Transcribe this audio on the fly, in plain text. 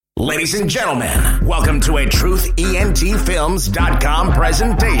Ladies and gentlemen, welcome to a TruthENTFilms.com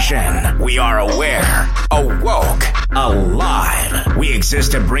presentation. We are aware, awoke, alive. We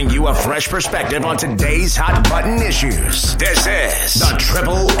exist to bring you a fresh perspective on today's hot button issues. This is the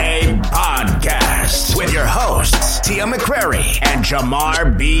AAA Podcast with your hosts, Tia McCrary and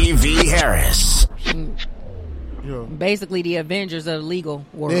Jamar B.V. Harris. Basically the Avengers of the legal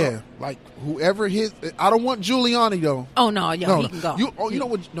world. Yeah, like whoever his. I don't want Giuliani though. Oh no, he can go. You know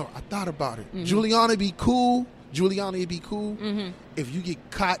what? No, I thought about it. Mm-hmm. Giuliani be cool. If you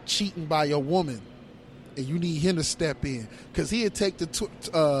get caught cheating by your woman, and you need him to step in, because he'd take the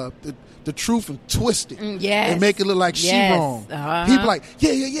truth and twist it, and make it look like she wrong. He'd be like,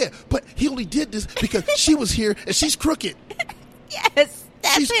 yeah, but he only did this because she was here and she's crooked. Yes.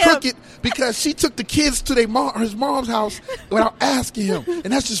 She's crooked because she took the kids to his mom's house without asking him,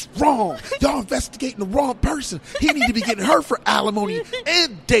 and that's just wrong. Y'all investigating the wrong person. He need to be getting her for alimony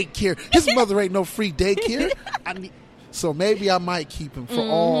and daycare. His mother ain't no free daycare. So maybe I might keep him for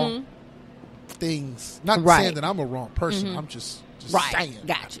all things. Not saying that I'm a wrong person. I'm just saying.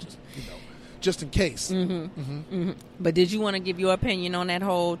 Gotcha. Just in case. But did you want to give your opinion on that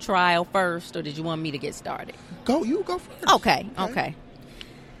whole trial first, or did you want me to get started? You go first. Okay.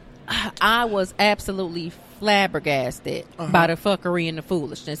 I was absolutely flabbergasted by the fuckery and the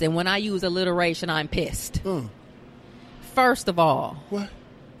foolishness. And when I use alliteration, I'm pissed. First of all, what?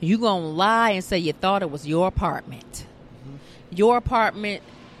 You gonna lie and say you thought it was your apartment. Your apartment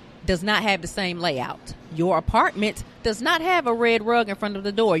does not have the same layout. Your apartment does not have a red rug in front of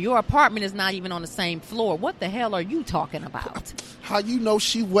the door. Your apartment is not even on the same floor. What the hell are you talking about? How you know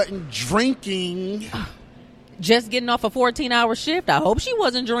she wasn't drinking? Just getting off a 14-hour shift. I hope she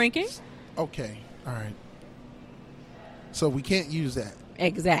wasn't drinking. Okay. All right. So we can't use that.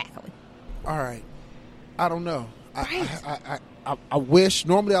 Exactly. All right. I don't know. Right. I wish.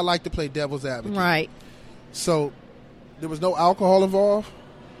 Normally I like to play devil's advocate. Right. So there was no alcohol involved?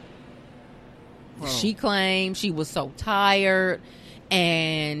 She claimed she was so tired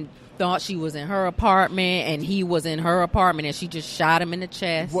and thought she was in her apartment and he was in her apartment, and she just shot him in the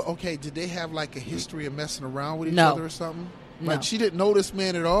chest. Well, okay, did they have like a history of messing around with each other or something? No. Like she didn't know this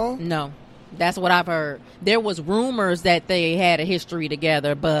man at all? No. That's what I've heard. There was rumors that they had a history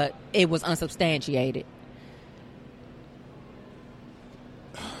together, but it was unsubstantiated.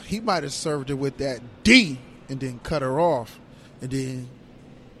 He might have served her with that D and then cut her off. And then,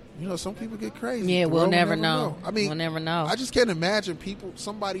 some people get crazy. Yeah, we'll never know. I mean, we'll never know. I just can't imagine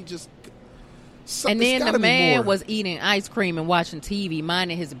and then the man was eating ice cream and watching TV,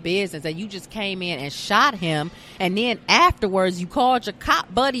 minding his business, and you just came in and shot him. And then afterwards, you called your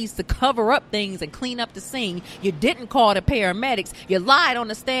cop buddies to cover up things and clean up the scene. You didn't call the paramedics. You lied on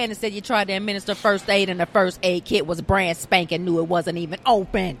the stand and said you tried to administer first aid, and the first aid kit was brand spanking new. It wasn't even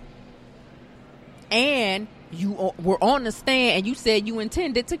open. And you were on the stand and you said you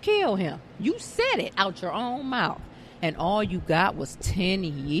intended to kill him. You said it out your own mouth. And all you got was 10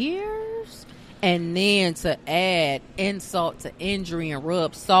 years? And then to add insult to injury and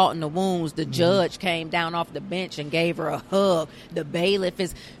rub salt in the wounds, the judge came down off the bench and gave her a hug. The bailiff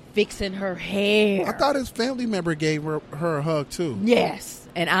is fixing her hair. I thought his family member gave her a hug too. Yes.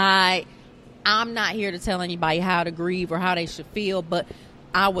 And I'm not here to tell anybody how to grieve or how they should feel, but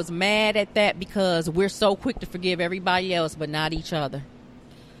I was mad at that because we're so quick to forgive everybody else, but not each other.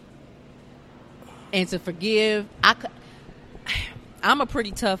 And to forgive, I'm a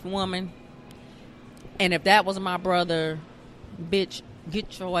pretty tough woman. And if that was my brother, bitch,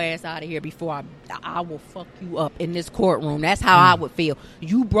 get your ass out of here before I will fuck you up in this courtroom. That's how I would feel.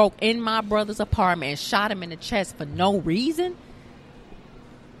 You broke in my brother's apartment and shot him in the chest for no reason.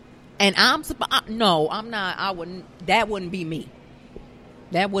 And I'm not. That wouldn't be me.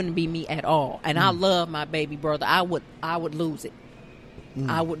 That wouldn't be me at all. And I love my baby brother. I would lose it.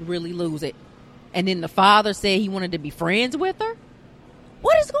 I would really lose it. And then the father said he wanted to be friends with her.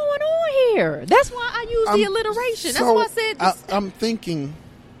 What is going on here? That's why I use the alliteration. That's why I said. I'm thinking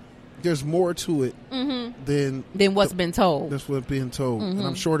there's more to it than what's been told. That's what's being told. And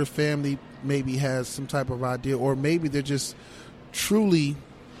I'm sure the family maybe has some type of idea, or maybe they're just truly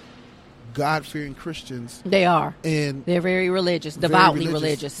God-fearing Christians. They are. And they're very religious, devoutly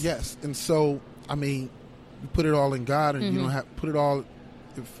religious. Yes. And so, I mean, you put it all in God, and you don't have put it all.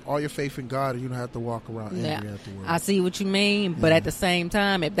 If all your faith in God, you don't have to walk around angry afterwards. I see what you mean, but at the same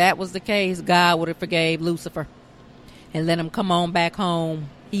time, if that was the case, God would have forgave Lucifer and let him come on back home.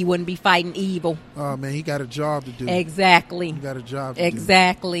 He wouldn't be fighting evil. Oh man, he got a job to do. Exactly. He got a job to do.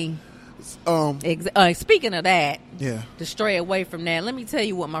 Speaking of that, to stray away from that, let me tell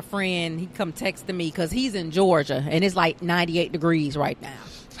you what my friend, he come texting me because he's in Georgia and it's like 98 degrees right now.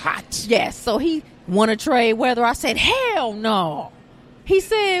 hot. Yes, so he want to trade weather. I said, hell no. He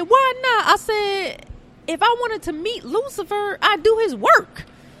said, why not? I said, if I wanted to meet Lucifer, I'd do his work.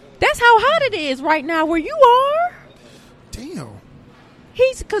 That's how hot it is right now where you are. Damn.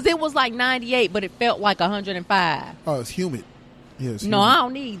 Because it was like 98, but it felt like 105. Oh, it's humid. Yeah, it's No, humid. I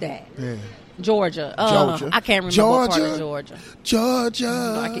don't need that. Yeah. Georgia. Georgia. I can't remember what part of Georgia.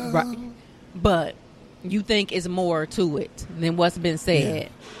 Georgia. Right. But you think it's more to it than what's been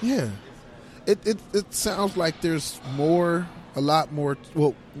said. Yeah. It sounds like there's more, a lot more.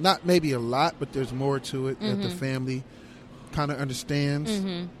 Well, not maybe a lot, but there's more to it that the family kind of understands.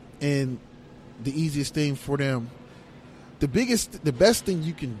 And the easiest thing for them, the best thing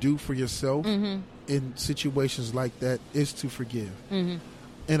you can do for yourself in situations like that is to forgive.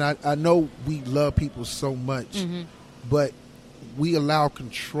 And I know we love people so much, but we allow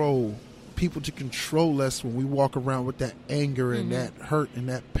people to control us when we walk around with that anger and that hurt and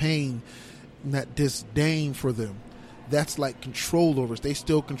that pain and that disdain for them. That's like control over us. They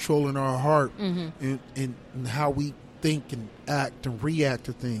still controlling our heart and how we think and act and react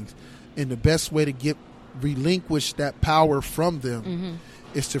to things. And the best way to relinquish that power from them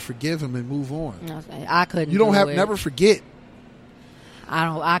is to forgive them and move on. I couldn't. You don't have never forget.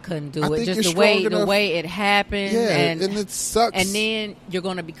 I couldn't do it. think Just you're the way it happened. Yeah, and it sucks. And then you're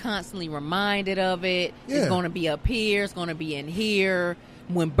going to be constantly reminded of it. Yeah. It's going to be up here. It's going to be in here.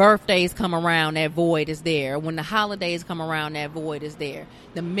 When birthdays come around, that void is there. When the holidays come around, that void is there.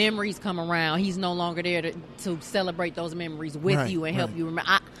 The memories come around. He's no longer there to celebrate those memories with you and help you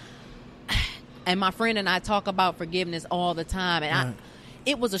remember. And my friend and I talk about forgiveness all the time. And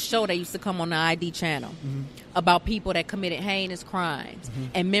it was a show that used to come on the ID channel about people that committed heinous crimes.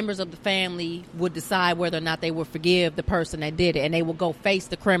 And members of the family would decide whether or not they would forgive the person that did it. And they would go face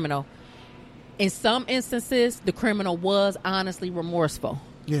the criminal. In some instances, the criminal was honestly remorseful.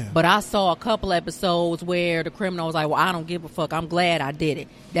 Yeah. But I saw a couple episodes where the criminal was like, well, I don't give a fuck. I'm glad I did it.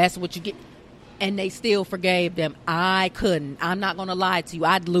 That's what you get. And they still forgave them. I couldn't. I'm not going to lie to you.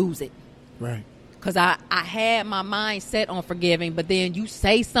 I'd lose it. Right. Because I had my mind set on forgiving, but then you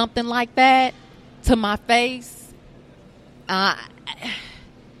say something like that to my face.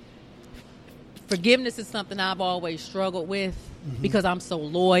 Forgiveness is something I've always struggled with because I'm so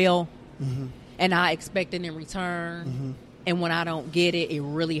loyal and I expect it in return. And when I don't get it, it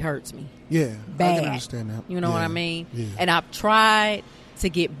really hurts me. Yeah, Bad. I can understand that. You know what I mean? Yeah. And I've tried to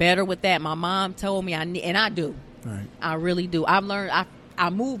get better with that. My mom told me and I do. Right. I really do. I've learned. I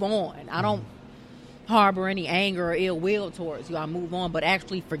move on. I don't harbor any anger or ill will towards you. I move on, but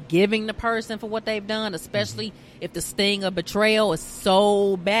actually forgiving the person for what they've done, especially if the sting of betrayal is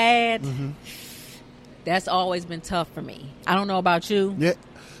so bad, that's always been tough for me. I don't know about you. Yeah,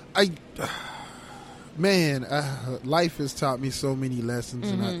 life has taught me so many lessons,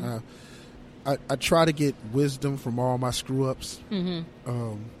 and I try to get wisdom from all my screw ups.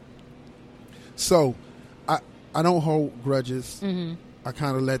 So I don't hold grudges. I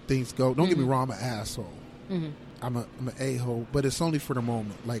kind of let things go. Don't get me wrong, I'm an asshole. I'm an a-hole, but it's only for the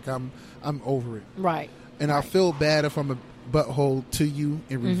moment. Like I'm over it. Right. And I feel bad if I'm a butthole to you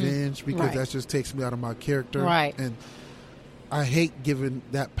in revenge because Right. that just takes me out of my character. Right. And I hate giving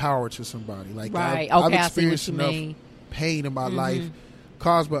that power to somebody. Like Right. I've Okay, I see experienced what you enough mean. pain in my life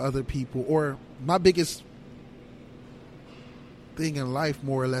caused by other people, or my biggest thing in life,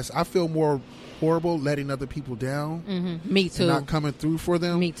 more or less, I feel more horrible letting other people down. Me too. And not coming through for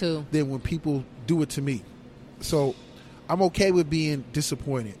them. Me too. Than when people do it to me. So I'm okay with being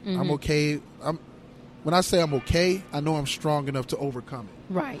disappointed. I'm okay. When I say I'm okay, I know I'm strong enough to overcome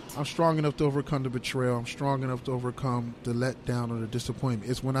it. Right. I'm strong enough to overcome the betrayal. I'm strong enough to overcome the letdown or the disappointment.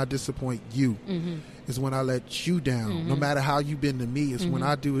 It's when I disappoint you. It's when I let you down. No matter how you've been to me, it's when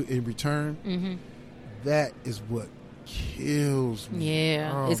I do it in return. That is what kills me.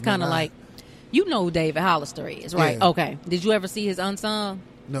 Yeah. Oh, It's kind of man, like, you know who David Hollister is, right? Yeah. Okay. Did you ever see his Unsung?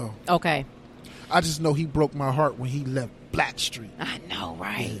 No. Okay. I just know he broke my heart when he left Blackstreet. I know,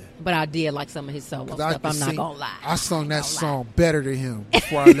 right? Yeah. But I did like some of his solo stuff. I'm not going to lie. I sung that song better than him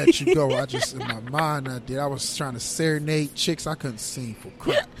before I let you go. I just, in my mind, I did. I was trying to serenade chicks. I couldn't sing for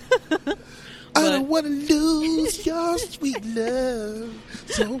crap. I don't want to lose your sweet love,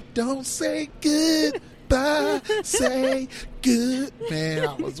 so don't say goodbye. Say good. Man,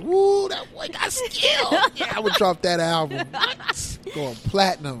 I was, woo, that boy got skill. Yeah, I would drop that album. What? Going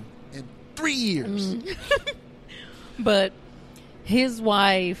platinum in 3 years. But his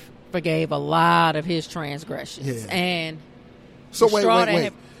wife forgave a lot of his transgressions. Yeah. And So the wait. straw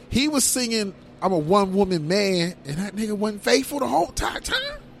that He was singing, I'm a one-woman man, and that nigga wasn't faithful the whole entire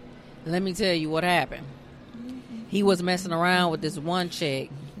time? let me tell you what happened. He was messing around with this one chick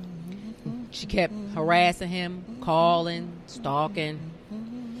She kept harassing him, calling, stalking.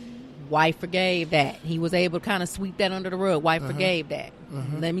 Wife forgave that. He was able to kind of sweep that under the rug. Wife forgave that.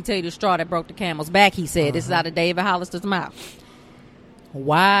 Let me tell you the straw that broke the camel's back, he said. This is out of David Hollister's mouth.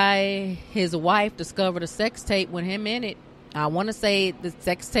 Why his wife discovered a sex tape with him in it. I want to say the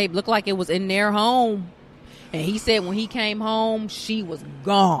sex tape looked like it was in their home. And he said when he came home, she was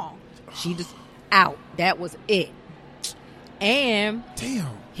gone. She just out. That was it. And Damn.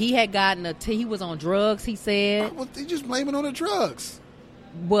 he had gotten he was on drugs, he said. Well, they just blame it on the drugs.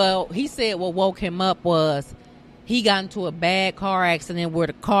 Well, he said what woke him up was he got into a bad car accident where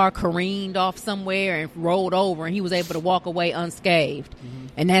the car careened off somewhere and rolled over, and he was able to walk away unscathed.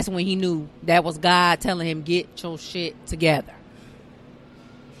 And that's when he knew that was God telling him, get your shit together.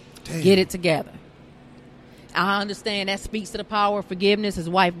 Damn. Get it together. I understand that speaks to the power of forgiveness. His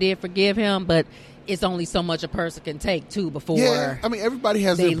wife did forgive him, but it's only so much a person can take, too, before Yeah, I mean, everybody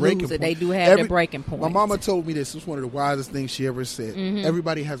has they their breaking lose it. point. They do have their breaking point. My mama told me this. It was one of the wisest things she ever said.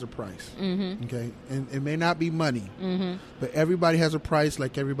 Everybody has a price, okay? And it may not be money, but everybody has a price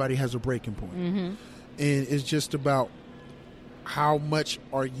like everybody has a breaking point. And it's just about how much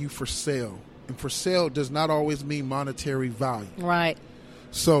are you for sale. And for sale does not always mean monetary value. Right.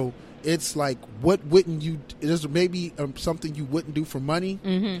 So it's like, what wouldn't you, there's maybe something you wouldn't do for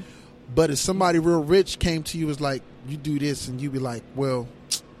money, but if somebody real rich came to you was like, you do this, and you'd be like, well,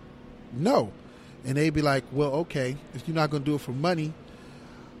 no. And they'd be like, well, okay, if you're not going to do it for money,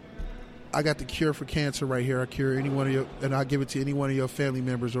 I got the cure for cancer right here. I cure any one of your, and I'll give it to any one of your family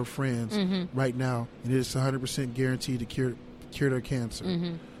members or friends right now. And it's 100% guaranteed to cure their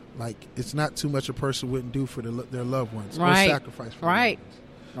cancer. Like, it's not too much a person wouldn't do for their loved ones Right. or sacrifice for Right. them.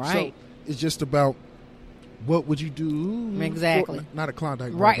 Right. So it's just about what would you do? Exactly. Not a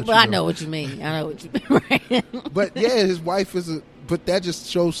Klondike bar, Right. Well, you I know what you mean. I know what you mean. Right. But yeah, his wife but that just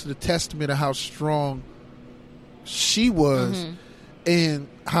shows the testament of how strong she was and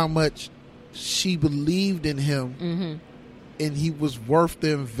how much she believed in him, and he was worth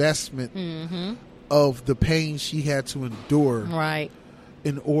the investment of the pain she had to endure Right.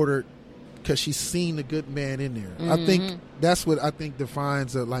 in order, because she's seen the good man in there. I think that's what I think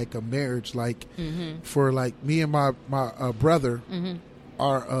defines a marriage. Like for like me and my brother,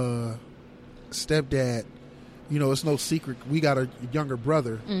 our stepdad, you know, it's no secret we got a younger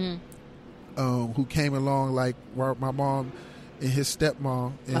brother who came along like my mom and his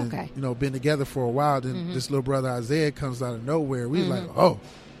stepmom, and you know, been together for a while. Then this little brother Isaiah comes out of nowhere. We was like, oh,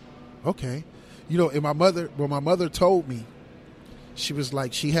 okay, you know. And my mother told me, she was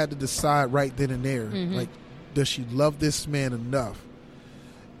like, she had to decide right then and there, like, does she love this man enough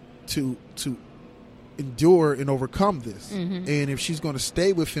to endure and overcome this? And if she's going to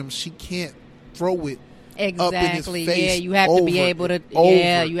stay with him, she can't throw it up in his face. Yeah, you have to be able to.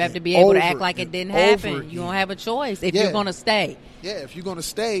 Yeah, you have to be able to act like it didn't happen. You don't have a choice if you're going to stay. Yeah, if you're going to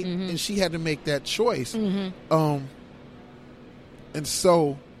stay, and she had to make that choice. And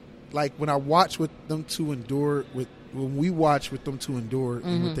so, like, when I watch with them to endure when we watch with them to endure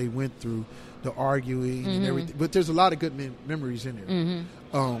and what they went through, the arguing and everything. But there's a lot of good memories in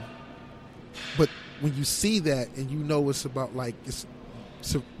there. But when you see that and you know it's about, like,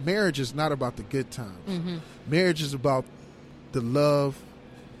 so marriage is not about the good times. Marriage is about the love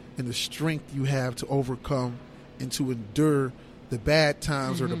and the strength you have to overcome and to endure the bad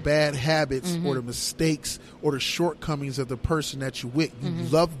times or the bad habits or the mistakes or the shortcomings of the person that you're with. You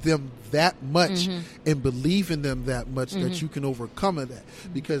love them that much and believe in them that much that you can overcome that.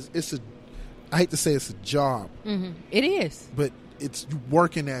 Because I hate to say it's a job. It is. But it's you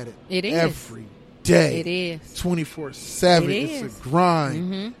working at it. It is. Every day. It is. 24/7. It It's is. a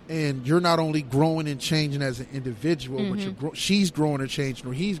grind. And you're not only growing and changing as an individual, but she's growing and changing,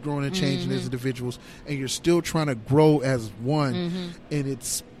 or he's growing and changing as individuals, and you're still trying to grow as one. And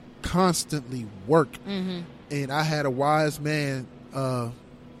it's constantly work. And I had a wise man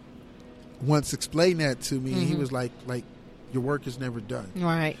once explain that to me. And he was like, your work is never done.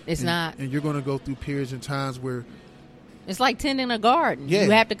 Right. It's not. And you're going to go through periods and times where It's like tending a garden. Yeah.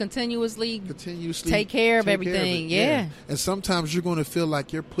 You have to continuously take care of everything. Yeah. And sometimes you're going to feel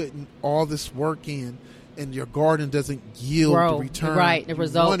like you're putting all this work in and your garden doesn't yield the return the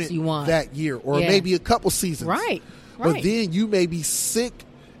results you want that year, or maybe a couple seasons. Right. But then you may be sick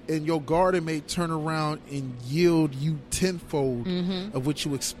and your garden may turn around and yield you tenfold of what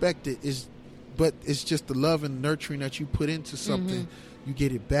you expected. But it's just the love and nurturing that you put into something, you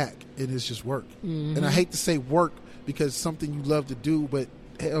get it back, and it's just work. And I hate to say work because it's something you love to do, but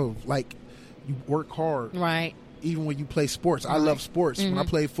hell, like, you work hard. Right. Even when you play sports. I love sports. When I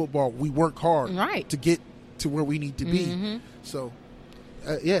play football, we work hard to get to where we need to be. So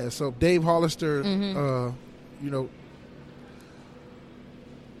Yeah, so Dave Hollister, Mm-hmm. you know,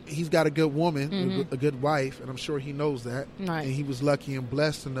 he's got a good woman, a good wife, and I'm sure he knows that. Right. And he was lucky and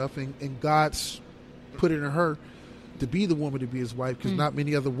blessed enough, and God's put it in her to be the woman to be his wife, because not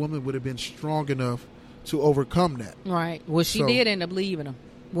many other women would have been strong enough to overcome that. Right. Well, she So- did end up leaving him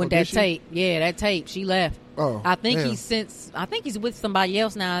with did that she? tape. Yeah, that tape. She left. Oh, I think damn. I think he's with somebody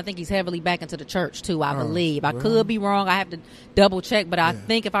else now. I think he's heavily back into the church too. I believe. I well. could be wrong. I have to double check, but I Yeah.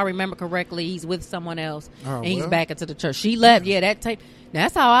 think if I remember correctly, he's with someone else, Oh, and he's well. back into the church. She left. Yeah, that tape.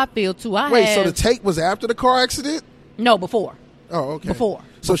 That's how I feel too. Wait, so the tape was after the car accident? no before. Oh, okay. Before.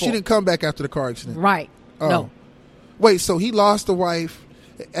 So she Before. didn't come back after the car accident? Right. Oh. No. Wait, so he lost the wife,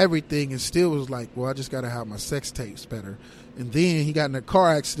 everything, and still was like, well, I just got to have my sex tapes better. And then he got in a car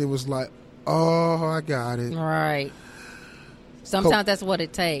accident, was like, oh, I got it. Right. Sometimes that's what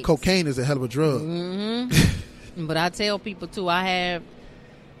it takes. Cocaine is a hell of a drug. But I tell people too, I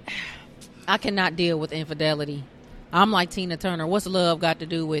cannot deal with infidelity. I'm like Tina Turner. What's love got to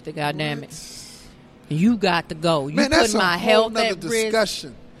do with it? God damn it! You got to go. You Man, that's put my a whole health nother at risk.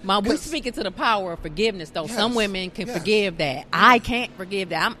 discussion. We 'Cause- speaking to the power of forgiveness, though. Yes, Some women can yes. forgive that. I can't forgive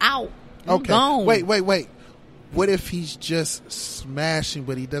that. I'm out. I'm Okay. gone. Wait. What if he's just smashing,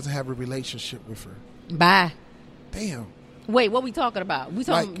 but he doesn't have a relationship with her? Bye. Damn. Wait, what we talking about? We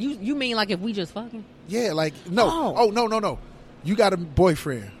talking. Like- you mean like if we just fucking? Yeah, like, no. Oh. Oh, no. You got a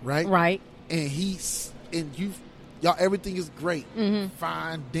boyfriend, right? Right. And y'all, everything is great. Mm-hmm.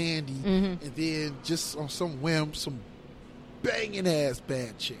 Fine, dandy. And then just on some whim, some banging ass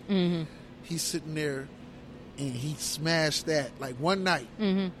bad chick. Mm-hmm. He's sitting there and he smashed that like one night.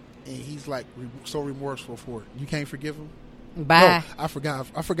 Mm-hmm. And he's like so remorseful for it. You can't forgive him? Bye. No, I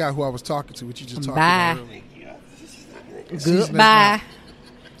forgot who I was talking to, what you just talked Bye. about earlier. Goodbye.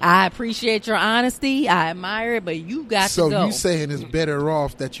 I appreciate your honesty. I admire it, but you got So to go. you saying it's better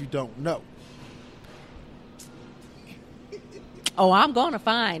off that you don't know? Oh, I'm going to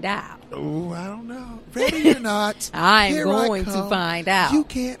find out. Oh, I don't know. Ready or not, I am here going I to come. find out. You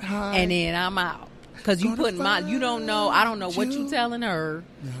can't hide. And then I'm out. Because you Gonna you don't know, I don't know what find you you. telling her.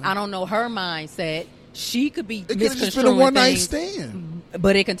 I don't know her mindset. She could be it could have just been a misconstruing one night things, stand.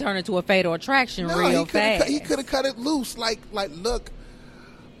 but it can turn into a fatal attraction No, real fast. he could have cut it loose. Like, look,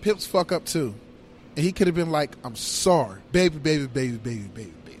 pimps fuck up too, and he could have been like, "I'm sorry, baby,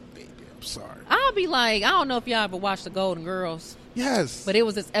 I'm sorry." I'll be like, I don't know if y'all ever watched The Golden Girls, Yes, but it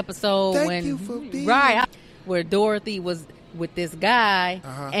was this episode Thank when you for being- where Dorothy was with this guy,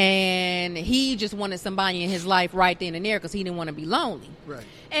 Uh-huh. and he just wanted somebody in his life right then and there because he didn't want to be lonely. right.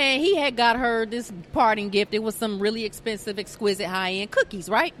 And he had got her this parting gift. It was some really expensive, exquisite, high-end cookies,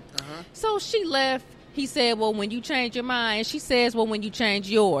 right? Uh-huh. So she left. He said, well, when you change your mind. She says, well, when you change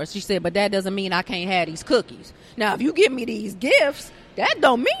yours. She said, but that doesn't mean I can't have these cookies. Now, if you give me these gifts, that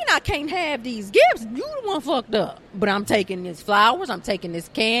don't mean I can't have these gifts. You the one fucked up. But I'm taking this flowers. I'm taking this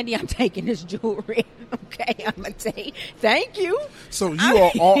candy. I'm taking this jewelry. Okay, I'm going to take. Thank you. So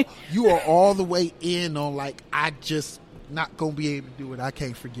you are all the way in on like, I just not gonna be able to do it. I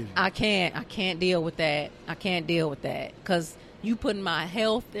can't forgive you. I can't deal with that. I can't deal with that because you putting my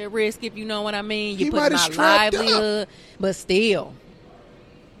health at risk, if you know what I mean. You He putting might my have strapped up. livelihood, but still,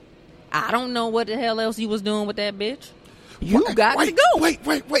 I don't know what the hell else you was doing with that bitch. You got to go.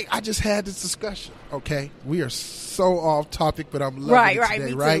 Wait. I just had this discussion. Okay. We are so off topic, but I'm loving Right, it right, today,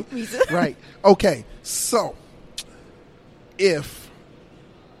 me too, right? me too. Right. Okay. So if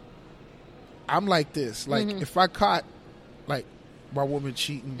I'm like this, like Mm-hmm. if I caught like my woman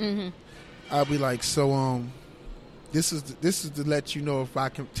cheating, Mm-hmm. I'll be like, so this is to let you know if I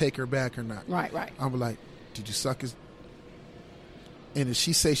can take her back or not. Right. I'm like, did you suck his? And if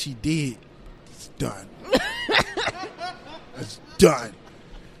she say she did, it's done. It's done.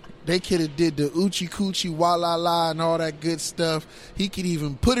 They could have did the oochie coochie wa la la and all that good stuff. He could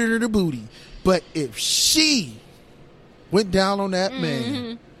even put it in her booty. But if she went down on that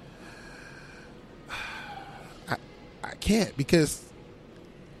man, I can't, because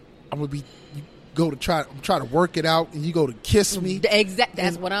I'm gonna be try to work it out, and you go to kiss me.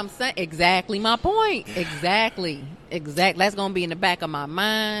 That's what I'm saying. Exactly my point. Exactly. That's gonna be in the back of my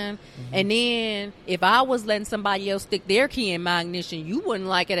mind. And then if I was letting somebody else stick their key in my ignition, you wouldn't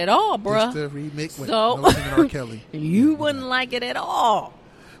like it at all, bruh. Just the remix. Wait, So- no singing R. Kelly. You wouldn't like it at all.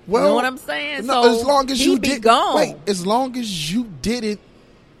 Well, you know what I'm saying? No, So as long as he'd you be did, gone. wait, as long as you didn't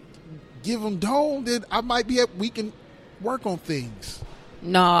give him dome, then I might be. We can work on things.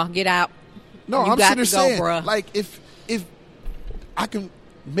 Nah, get out. No, You I'm got sitting there to go, saying, bruh. like, if I can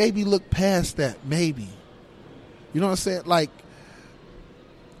maybe look past that, maybe. You know what I'm saying? Like,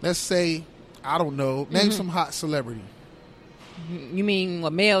 let's say, I don't know, name some hot celebrity. You mean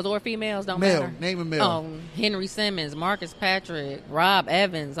what, males or females? Don't Male. matter. Name a male. Henry Simmons, Marcus Patrick, Rob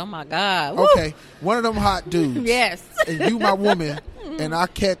Evans. Oh my God. Woo. Okay, one of them hot dudes. Yes. And you my woman, and I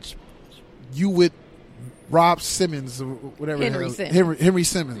catch you with Rob Simmons or whatever. Henry the hell. Simmons. Henry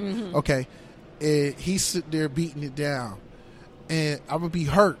Simmons. Okay, and he's sitting there beating it down, and I'm gonna be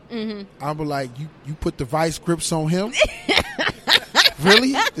hurt. I'm gonna like, you put the vice grips on him.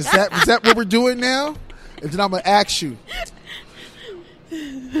 Really? Is that what we're doing now? And then I'm gonna ask you,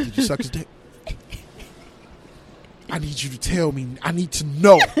 did you suck his dick? I need you to tell me. I need to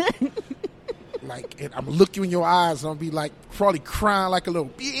know. Like, and I'm gonna look you in your eyes, and I'll be like, probably crying like a little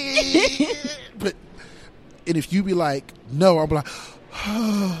bitch. But, and if you be like, no, I'll be like,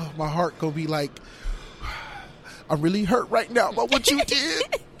 oh, my heart gonna be like, I'm really hurt right now about what you did.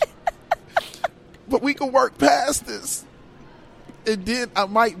 But we can work past this, and then I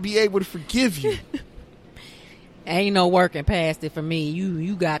might be able to forgive you. Ain't no working past it for me.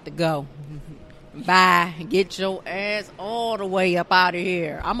 You got to go. Bye. Get your ass all the way up out of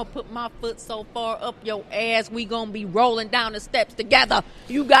here. I'm going to put my foot so far up your ass, we going to be rolling down the steps together.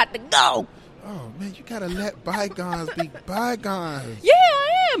 You got to go. Oh, man, you got to let bygones be bygones. Yeah,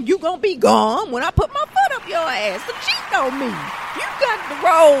 I am. You going to be gone when I put my foot up your ass. So cheat on me. You got to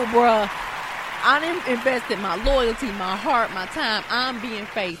roll, bruh. I done invested my loyalty, my heart, my time. I'm being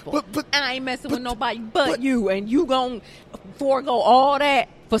faithful. But I ain't messing with nobody but you. And you gonna forego all that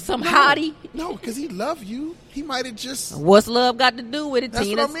for some hottie? No, because he love you. He might have just... What's love got to do with it, That's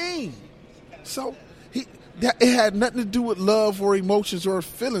Tina? what I mean. So, it had nothing to do with love or emotions or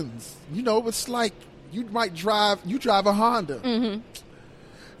feelings. You know, it's like you drive a Honda. Mm-hmm.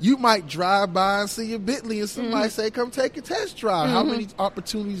 You might drive by and see a Bentley and somebody say, come take a test drive. How many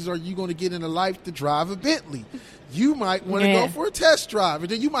opportunities are you going to get in a life to drive a Bentley? You might want to go for a test drive. And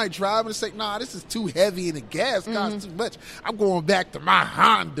then you might drive and say, nah, this is too heavy and the gas costs too much. I'm going back to my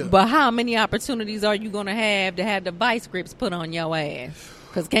Honda. But how many opportunities are you going to have the vice grips put on your ass?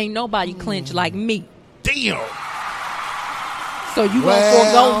 Because can't nobody clinch like me. Damn. So you going to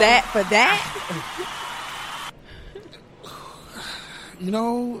forego that for that? You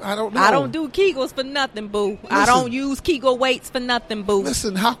know, I don't know. I don't do Kegels for nothing, boo. I don't use Kegel weights for nothing, boo.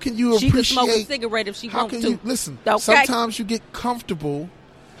 Listen, how can you she appreciate... She can smoke a cigarette if she wants to. Listen, okay? Sometimes you get comfortable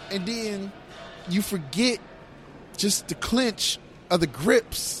and then you forget just the clinch of the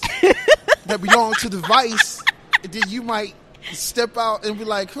grips that belong to the vice. And then you might step out and be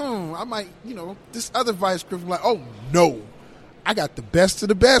like, I might, this other vice grip. I'm like, oh, no. I got the best of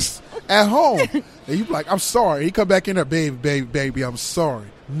the best at home. And you be like, I'm sorry. He come back in there, baby, I'm sorry.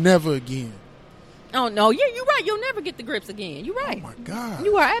 Never again. Oh, no. Yeah, you're right. You'll never get the grips again. You're right. Oh, my God.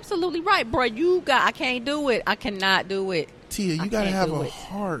 You are absolutely right, bro. I can't do it. I cannot do it. Tia, you got to have a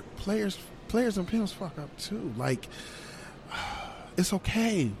heart. Players and pimps fuck up, too. Like, it's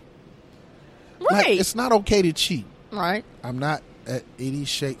okay. Right. Like, it's not okay to cheat. Right. I'm not at any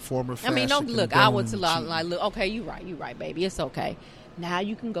shape, form, or fashion. I mean, don't look. I would like, look. Okay, you're right, baby. It's okay. Now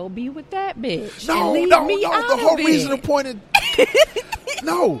you can go be with that bitch. No. The whole reason appointed.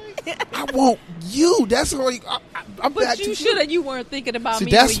 No, I want you. That's why I'm but back you to should have. You weren't thinking about See,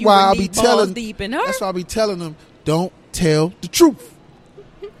 me. That's when why you I'll were be telling. deep in her. That's why I'll be telling them, don't tell the truth.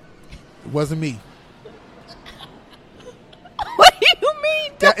 It wasn't me. What do you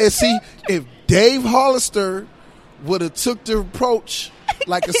mean? And see, if Dave Hollister would have took the approach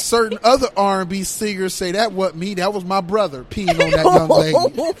like a certain other R&B singer, say that wasn't me, that was my brother peeing on that young lady.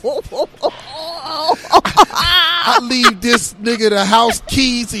 I leave this nigga the house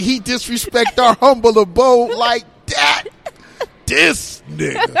keys and he disrespect our humble abode like that. This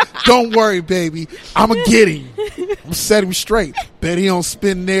nigga. Don't worry, baby. I'ma get him. I'm set him straight. Bet he don't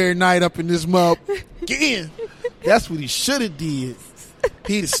spend every night up in this mug again. That's what he should have did.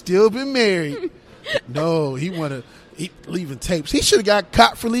 He'd have still been married. No, he leaving tapes. He should have got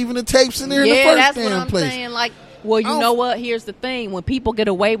caught for leaving the tapes in there in the first that's damn what I'm place. saying. Like, well, you know what? Here's the thing. When people get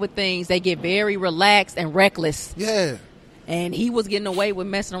away with things, they get very relaxed and reckless. Yeah. And he was getting away with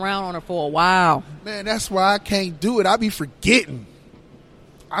messing around on her for a while. Man, that's why I can't do it. I be forgetting.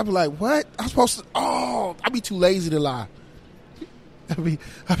 I be like, what? I'm supposed to... Oh, I be too lazy to lie. I be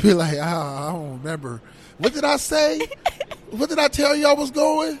like, I don't remember. What did I say? What did I tell you I was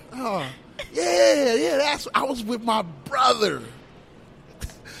going? Oh, yeah. I was with my brother.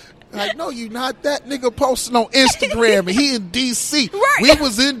 Like, no, you not. That nigga posting on Instagram and he in D.C. Right. We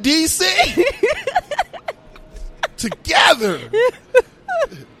was in D.C. together.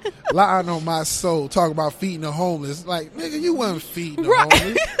 Lying on my soul, talking about feeding the homeless. Like, nigga, you wasn't feeding the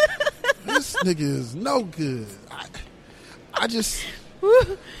homeless. This nigga is no good. I just,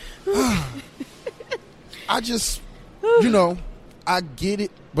 I get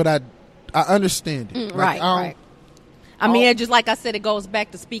it, but I understand it. Right, right. I mean, it just like I said, it goes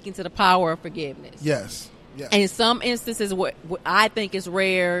back to speaking to the power of forgiveness. Yes. Yes. And in some instances, what I think is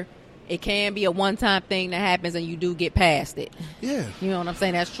rare, it can be a one-time thing that happens and you do get past it. Yeah. You know what I'm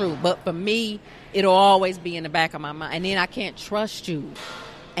saying? That's true. But for me, it'll always be in the back of my mind. And then I can't trust you.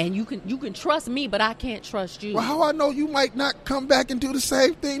 And you can trust me, but I can't trust you. Well, how I know you might not come back and do the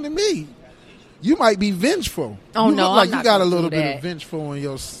same thing to me? You might be vengeful. Oh, you no, look like I'm you not got a gonna little do bit that. of vengeful in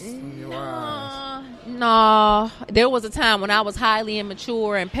your eyes. No. There was a time when I was highly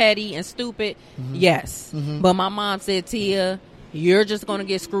immature and petty and stupid. Yes. But my mom said, Tia, you're just going to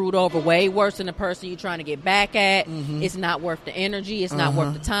get screwed over way worse than the person you're trying to get back at. It's not worth the energy. It's not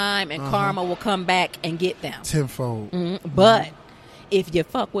worth the time. And karma will come back and get them. Tenfold. But if you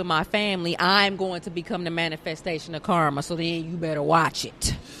fuck with my family, I'm going to become the manifestation of karma. So then you better watch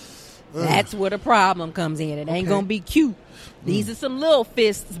it. That's where the problem comes in. It ain't going to be cute. These are some little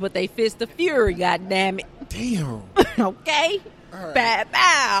fists, but they fist of fury, goddammit. Damn. Okay? All right.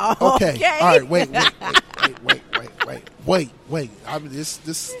 Bow. Okay. All right. Wait. I mean,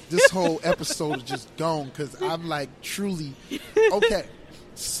 this whole episode is just gone because I'm like truly okay.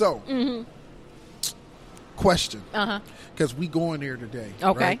 So, question. Because we going there today.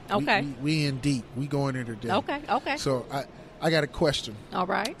 Okay. Right? Okay. We in deep. We going there today. Okay. So I got a question. All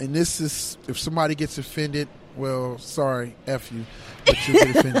right. And this is, if somebody gets offended, well, sorry, F you, but you'll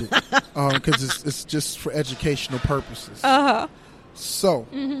get offended. Because it's just for educational purposes. So,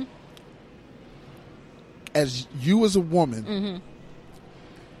 as you as a woman,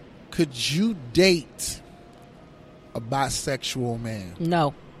 could you date a bisexual man?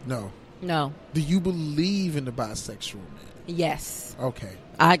 No. No. No. Do you believe in the bisexual man? Yes. Okay.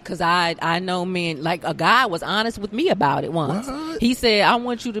 Because I know men, like a guy was honest with me about it once. What? He said, I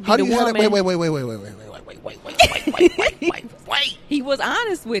want you to be How the do you have woman. that? Wait. He was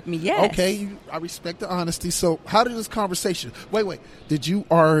honest with me, yes. Okay, I respect the honesty. So, how did this conversation? Wait. Did you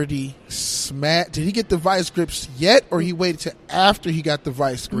already smash? Did he get the vice grips yet, or he waited till after he got the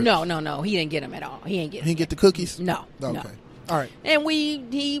vice grips? No. He didn't get them at all. He ain't get He didn't get the cookies. No. Okay. No. All right. And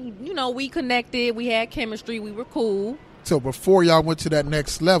we connected. We had chemistry. We were cool. So before y'all went to that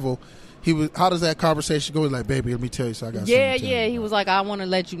next level, he was. How does that conversation go? He's like, baby, let me tell you. So I got something to tell you. He was like, I want to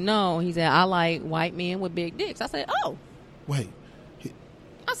let you know. He said, I like white men with big dicks. I said, oh. Wait.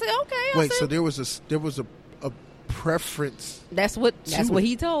 I said, okay. Wait. So there was a preference. That's what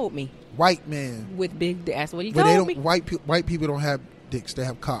he told me. White man With big dicks. That's what he but told me. white people don't have dicks. They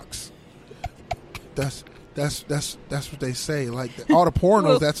have cocks. That's what they say. Like all the pornos,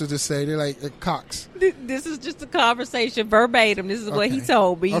 Well, that's what they say. They're like cocks. This is just a conversation verbatim. This is what he Okay.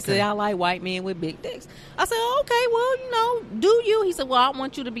 told me. He Okay. said, I like white men with big dicks. I said, okay, well, do you? He said, well, I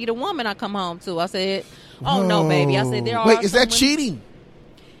want you to be the woman I come home to. I said, oh, no, baby. I said, there are Wait, is some that women- cheating?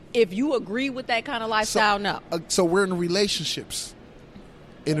 If you agree with that kind of lifestyle, no. So we're in relationships.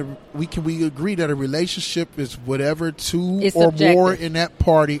 Can we agree that a relationship is whatever two It's or subjective. more in that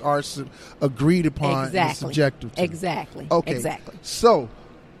party are agreed upon and Exactly. subjective to? Exactly. Okay. Exactly. So,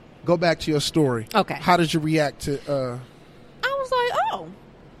 go back to your story. Okay. How did you react to? I was like, oh.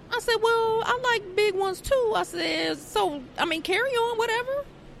 I said, well, I like big ones too. I said, so, I mean, carry on, whatever.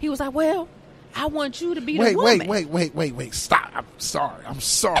 He was like, well, I want you to be the woman. Wait. Stop. I'm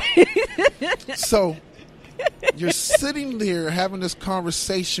sorry. So, you're sitting there having this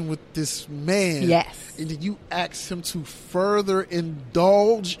conversation with this man. Yes. And then you ask him to further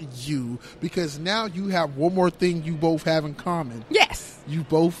indulge you because now you have one more thing you both have in common. Yes. You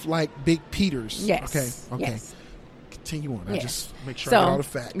both like Big Peters. Yes. Okay. Yes. Continue on. I Yes. just make sure I got all the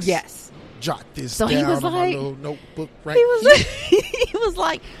facts. Yes. Jot this So he down was on my like- little notebook right He was here. he was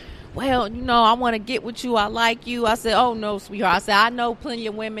like, well, I want to get with you. I like you. I said, oh, no, sweetheart. I said, I know plenty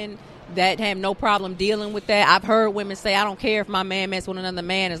of women that have no problem dealing with that. I've heard women say, I don't care if my man mess with another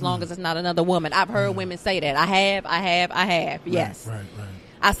man as long as it's not another woman. I've heard women say that. I have. Yes. Right.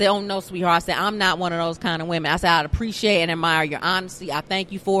 I said, oh, no, sweetheart. I said, I'm not one of those kind of women. I said, I'd appreciate and admire your honesty. I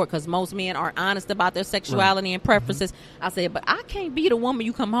thank you for it because most men aren't honest about their sexuality and preferences. I said, but I can't be the woman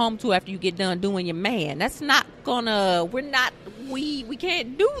you come home to after you get done doing your man. That's not gonna, we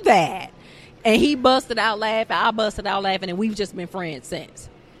can't do that. And he busted out laughing. I busted out laughing, and we've just been friends since.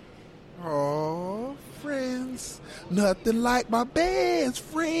 Oh, friends. Nothing like my best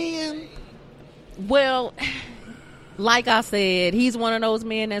friend. Well, like I said, he's one of those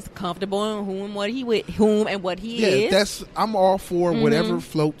men that's comfortable in whom and what he is. I'm all for whatever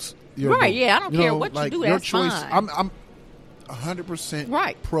floats your Right, boat. yeah, I don't care what you do, your that's choice. fine. I'm 100%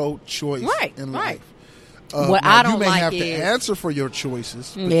 Right. pro-choice Right, in right. life. What now, I don't you may like have is- to answer for your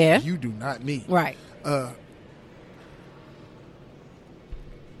choices, but Yeah. you do not me. Right.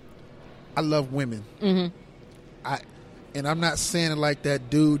 I love women. And I'm not saying it like that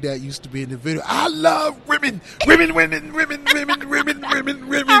dude that used to be in the video. I love women. I remember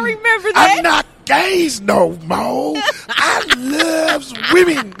that. I'm not gays no more. I loves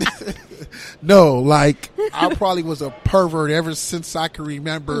women. No, like I probably was a pervert ever since I can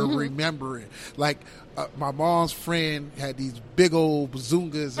remember remembering. Like my mom's friend had these big old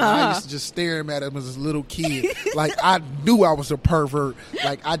bazungas, and I used to just stare at him as a little kid. Like I knew I was a pervert.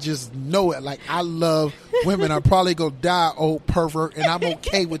 Like I just know it. Like I love women. I'm probably gonna die old pervert, and I'm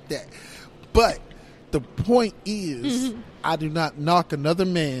okay with that. But the point is, I do not knock another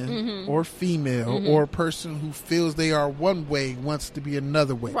man or female or a person who feels they are one way wants to be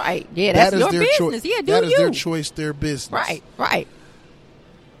another way. Right. Yeah, that's your business. Choice. Yeah, that is their choice, their business. Right, right.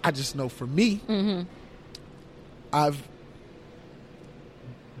 I just know for me, I've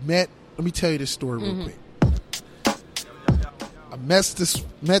met. Let me tell you this story real quick. I met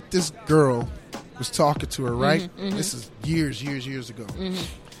this girl. Was talking to her, right? This is years ago.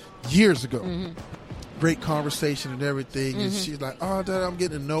 Years ago. Great conversation and everything. And she's like, oh, Dad, I'm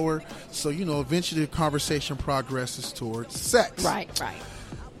getting to know her. So, eventually the conversation progresses towards sex. Right.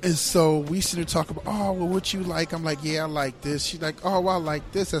 And so we sit and talk about, oh, well, what you like? I'm like, yeah, I like this. She's like, oh, well, I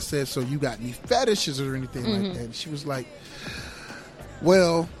like this. I said, so you got any fetishes or anything like that? And she was like,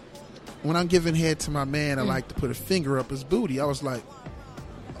 well, when I'm giving head to my man, I like to put a finger up his booty. I was like,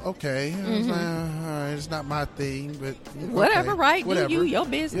 okay. I was like, all right, it's not my thing, but whatever, okay, right? Whatever. Your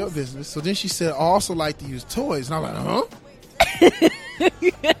business. Your business. So then she said, I also like to use toys. And I'm like,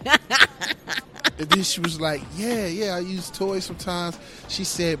 And then she was like, yeah, I use toys sometimes. She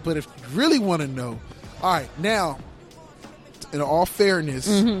said, but if you really want to know, all right, now, in all fairness,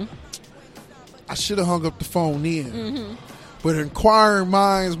 I should have hung up the phone then. But inquiring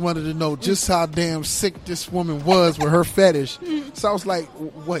minds wanted to know just how damn sick this woman was with her fetish. So I was like,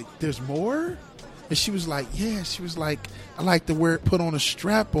 wait, there's more? And she was like, yeah. She was like, I like to put on a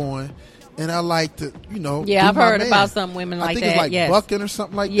strap on, and I like to, Yeah, I've heard about some women like that. I think it's like yes. bucking or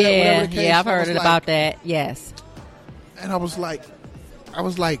something like that. Yeah, I've heard about that. Yes. And I was like,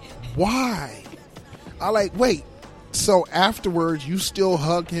 why? Wait. So afterwards, you still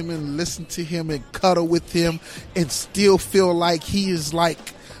hug him and listen to him and cuddle with him and still feel like he is like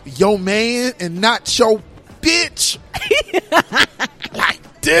your man and not your bitch?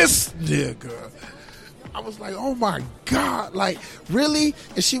 Like this nigga. I was like, oh my God, like really?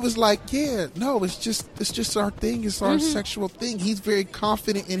 And she was like, yeah, no, it's just our thing. It's our sexual thing. He's very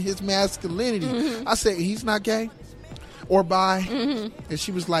confident in his masculinity. I said, he's not gay or bi? And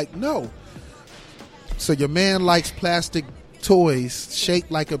she was like, no. So your man likes plastic toys shaped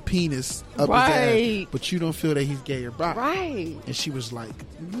like a penis up his ass, but you don't feel that he's gay or bi. Right. And she was like,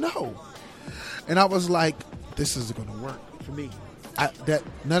 no. And I was like, this isn't going to work for me.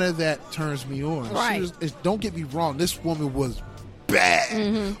 None of that turns me on. Right. Don't get me wrong. This woman was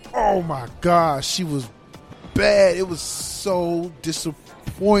bad. Oh my gosh, she was bad. It was so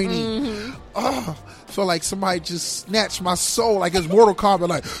disappointing. Felt like somebody just snatched my soul, like it's Mortal Kombat.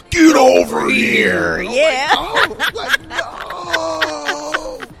 Like, get over here! Yeah.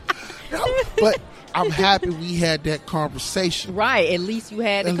 No. But I'm happy we had that conversation. Right. At least you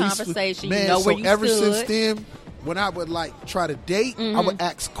had the conversation. Man, you know where you ever stood. since then, when I would try to date, I would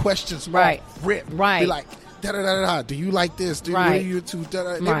ask questions. Right. Rip. Right. Be like, da-da-da-da-da. Do you like this? What are you two?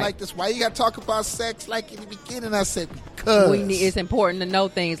 They like this. Why you got to talk about sex like in the beginning? I said, because it's important to know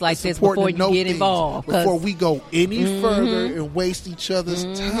things like this before you get involved. Before we go any further and waste each other's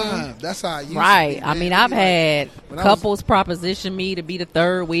time. That's how I used to be. Right. I mean, I've had couples proposition me to be the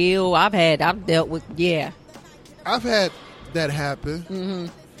third wheel. I've dealt with, I've had that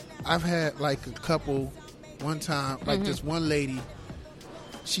happen. I've had like a couple one time, like this one lady.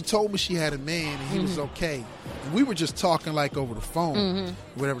 She told me she had a man and he was okay. And we were just talking like over the phone,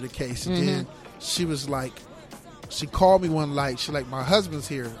 whatever the case. And then she was like, she called me one night. She like, my husband's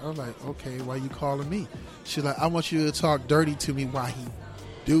here. I was like, okay, why you calling me? She like, I want you to talk dirty to me while he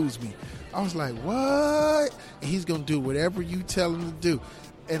does me. I was like, what? And he's going to do whatever you tell him to do.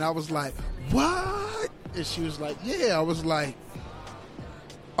 And I was like, what? And she was like, yeah. I was like,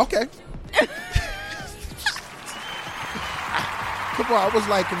 okay. Come on, I was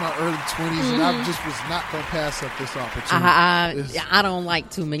like in my early 20s, and I just was not going to pass up this opportunity. I don't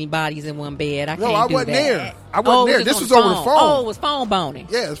like too many bodies in one bed. I wasn't there. I wasn't there. This was over the phone. Oh, it was phone boning.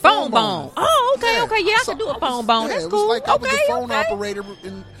 Yeah, it was phone bone. Oh, okay, okay. Yeah, I can do a phone bone. That's cool. It was like I was the phone operator.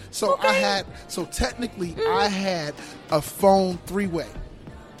 And so technically, I had a phone three-way.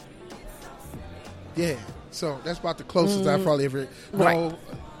 Yeah. So that's about the closest I've probably ever. No,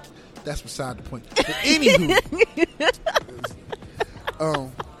 that's beside the point. But anywho.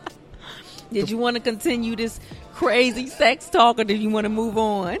 Did you want to continue this crazy sex talk, or did you want to move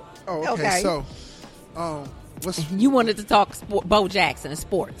on? Oh, okay. So, you wanted to talk Bo Jackson and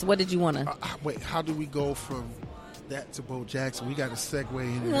sports. What did you want to? Wait, how do we go from that to Bo Jackson? We got to segue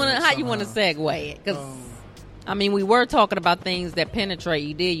in. How you want to segue it? Because I mean, we were talking about things that penetrate.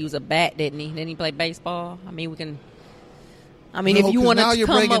 You did use a bat, didn't he? Didn't he play baseball? I mean, we can. I mean, if you want to now you're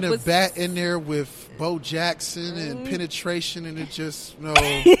come bringing up a with bat in there with Bo Jackson and penetration, and it just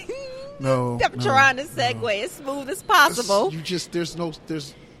no. I'm trying to segue as smooth as possible. You just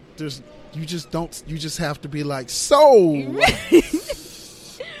you just have to be like, so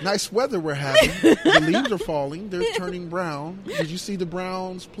nice weather we're having. The leaves are falling. They're turning brown. Did you see the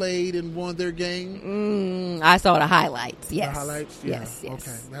Browns played and won their game? I saw the highlights. Yes. The highlights? Yeah. Yes.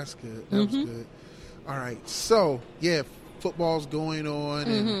 Okay, that's good. That was good. All right. So, yeah, football's going on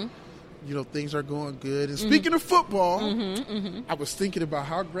and things are going good. And speaking of football, I was thinking about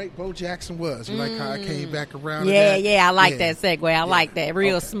how great Bo Jackson was. You like how I came back around? Yeah, I like that segue. I like that.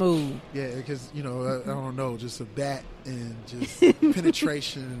 Real smooth. Yeah, because, I don't know, just a bat and just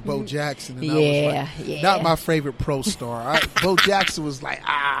penetration and Bo Jackson. And I was like, not my favorite pro star. Bo Jackson was like,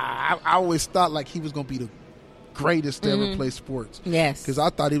 I always thought like he was going to be the greatest to ever play sports. Yes. Because I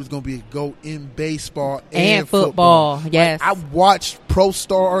thought he was going to be a GOAT in baseball and football. Yes. Like, I watched Pro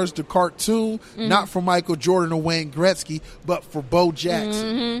Stars, the cartoon, not for Michael Jordan or Wayne Gretzky, but for Bo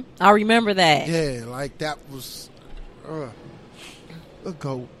Jackson. I remember that. Yeah, like that was a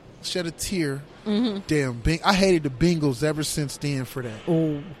GOAT. Shed a tear. Damn, I hated the Bengals ever since then for that.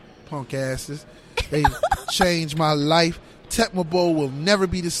 Ooh. Punk asses. They changed my life. Tecmo Bowl will never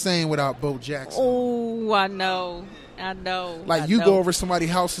be the same without Bo Jackson. Oh, I know. Like you go over somebody's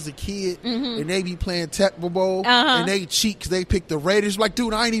house as a kid and they be playing Tecmo Bowl and they cheat because they pick the Raiders. Like,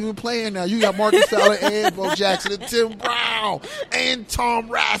 dude, I ain't even playing now. You got Marcus Fowler and Bo Jackson and Tim Brown and Tom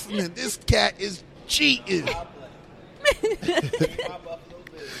Rathman. This cat is cheating.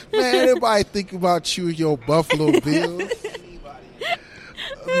 Man, everybody think about you and your Buffalo Bills.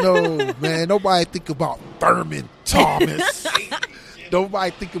 No, man. Nobody think about Thurman Thomas.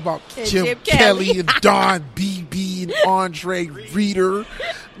 Nobody think about Jim Kelly and Don Beebe and Andre Reeder.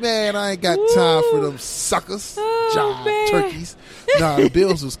 Man, I ain't got time for them suckers. Turkeys. Nah, the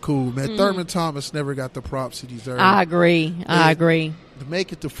Bills was cool, man. Thurman Thomas never got the props he deserved. I agree. To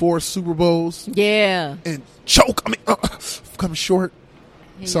make it to 4 Super Bowls. Yeah. And choke. I mean, come short.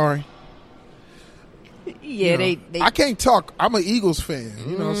 Sorry. Yeah, they I can't talk. I'm an Eagles fan,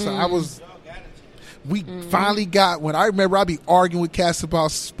 so we finally got when I remember I'd be arguing with cats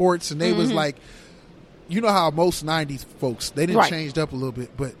about sports and they was like, you know how most 90s folks, they didn't change up a little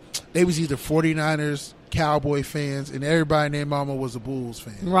bit, but they was either 49ers, Cowboy fans, and everybody named Mama was a Bulls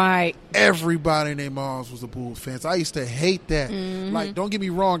fan. Right. Everybody named Moms was a Bulls fan. So I used to hate that. Like, don't get me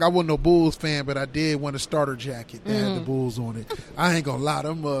wrong, I wasn't no Bulls fan, but I did want a starter jacket that had the Bulls on it. I ain't gonna lie,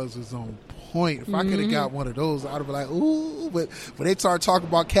 them mugs was on point. If I could have got one of those, I'd have been like, ooh. But when they started talking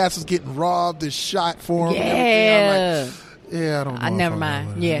about cats was getting robbed and shot for them, and everything, I'm like, I don't know. Never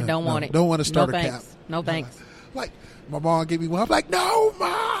mind. Yeah, don't want it. Don't want to start a cap. No thanks. Like, my mom gave me one. I'm like, no,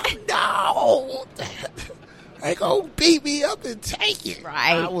 Mom, no. They gonna beat me up and take it.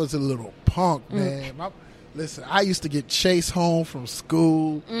 Right. I was a little punk, man. Listen, I used to get chased home from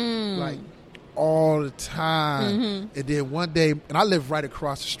school, like, all the time. And then one day, and I lived right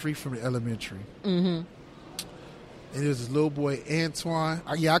across the street from the elementary. And there was this little boy, Antoine.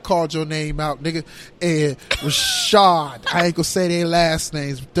 I called your name out, nigga. And Rashad. I ain't gonna say their last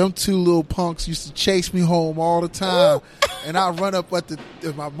names. But them 2 little punks used to chase me home all the time. And I run up at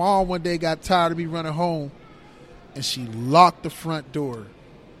my mom one day got tired of me running home. And she locked the front door.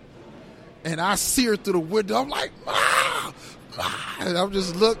 And I see her through the window. I'm like, Mom! And I'm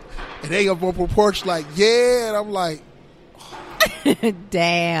just look, and they up on the porch like, yeah. And I'm like,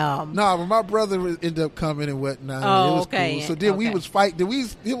 damn. Nah, but my brother ended up coming and whatnot. Oh, it was okay. cool. So then we was fighting.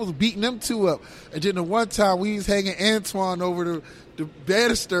 He was beating them 2 up. And then the one time we was hanging Antoine over the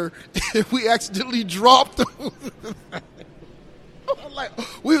banister, and we accidentally dropped him. Like,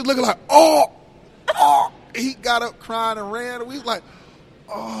 we was looking like, oh. He got up crying and ran. And we was like,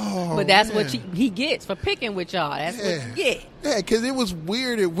 oh. But that's man. what he gets for picking with y'all. That's what you get. Yeah, because it was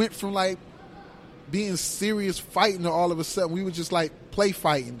weird. It went from like being serious fighting to all of a sudden we were just like play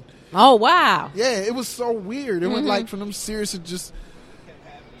fighting. Oh, wow. Yeah, it was so weird. It went like from them serious, it just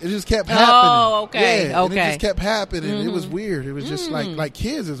kept happening. Oh, okay. Yeah, okay. And it just kept happening. It was weird. It was just like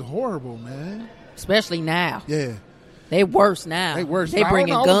kids is horrible, man. Especially now. Yeah. They worse now. They worse. They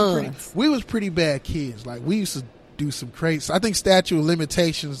bringing guns. We was pretty bad kids. Like, we used to do some crazy. I think statute of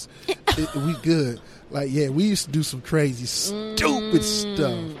limitations, we good. Like, yeah, we used to do some crazy, stupid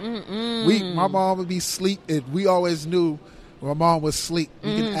stuff. My mom would be asleep, and we always knew when my mom was asleep.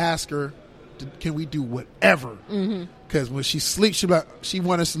 We can ask her, can we do whatever? Because when she sleeps, she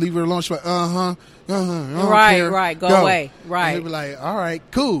want us to leave her alone. She's like, I don't care. Right, go away. Right. And we be like, all right,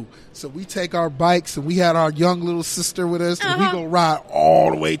 cool. So we take our bikes, and we had our young little sister with us, and we go ride all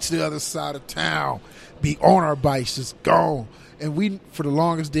the way to the other side of town, be on our bikes, just gone. And we, for the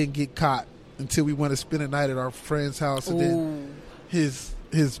longest, didn't get caught until we went to spend a night at our friend's house. And then his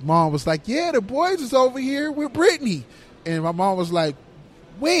mom was like, yeah, the boys is over here with Brittany. And my mom was like,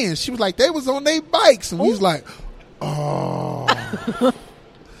 when? She was like, they was on their bikes. And we was like, oh,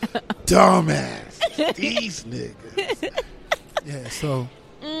 dumbass. These niggas. Yeah, so.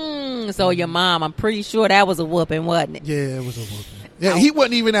 So your mom, I'm pretty sure that was a whooping, wasn't it? Yeah, it was a whooping. Yeah, he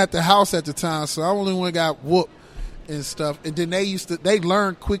wasn't even at the house at the time, so I only one got whooped and stuff. And then they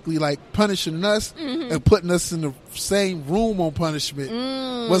learned quickly, like, punishing us and putting us in the same room on punishment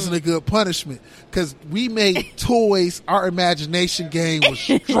wasn't a good punishment, because we made toys. Our imagination game was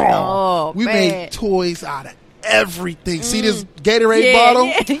strong. We made toys out of everything. See this Gatorade bottle?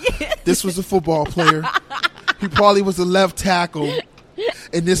 Yeah. This was a football player. He probably was a left tackle.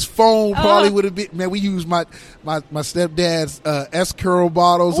 And this phone probably would have been, man, we used my stepdad's S-Curl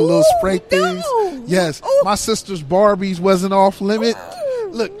bottles, a little spray things. Yes. My sister's Barbies wasn't off limit.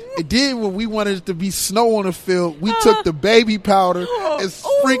 Look, and then when we wanted it to be snow on the field, we took the baby powder and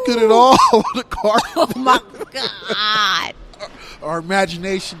sprinkled it all on the carpet. Oh, my God. Our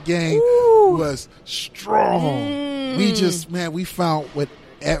imagination game was strong. We found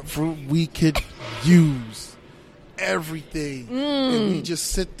whatever we could use. Everything. And we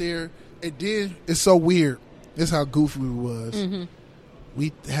just sit there, and then it's so weird. This is how goofy we was.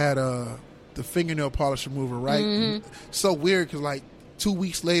 We had the fingernail polish remover, right? So weird, because like 2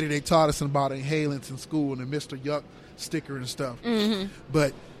 weeks later they taught us about inhalants in school and the Mr. Yuck sticker and stuff.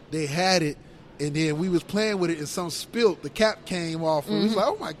 But they had it, and then we was playing with it, and some spilt. The cap came off, and we was like,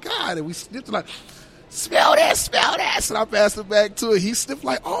 oh my God. And we sniffed it like, smell that. And I passed it back to it. He sniffed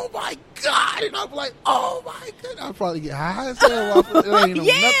like, oh my God. And I'm like, oh my God. I'll probably get high as hell.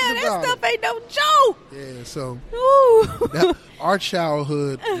 That stuff ain't no joke. Yeah, so our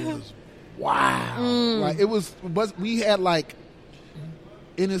childhood was wow. Like we had like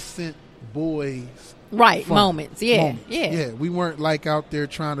innocent boys. Right, moments. Yeah. Yeah, we weren't like out there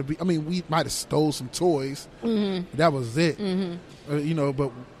trying to be, I mean, we might have stole some toys. That was it.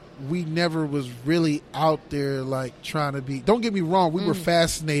 But we never was really out there like trying to be. Don't get me wrong, we were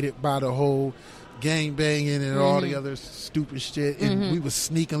fascinated by the whole gang banging and all the other stupid shit, and we would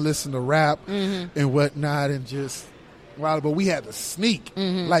sneak and listen to rap and whatnot, and just but we had to sneak.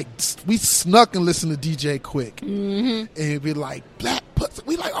 Like we snuck and listened to DJ Quick, and it'd be like Black Pussy.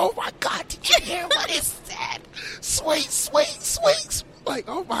 We like, oh my God, did you hear what it said? Sweet. Like,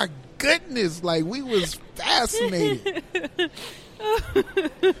 oh my goodness, like we was fascinated.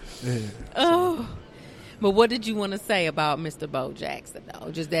 But what did you want to say about Mr. Bo Jackson,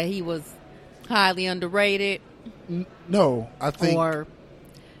 though? Just that he was highly underrated? No, I think, or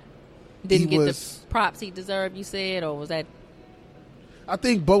didn't get the props he deserved, you said, or was that? I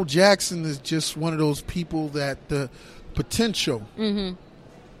think Bo Jackson is just one of those people that the potential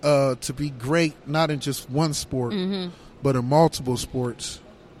to be great, not in just one sport, but in multiple sports,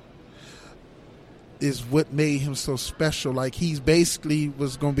 is what made him so special. Like, he's basically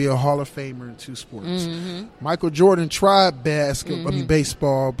was going to be a Hall of Famer in two sports. Michael Jordan tried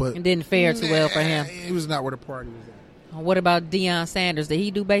baseball, but it didn't fare too well for him. It was not where the party was at. What about Deion Sanders? Did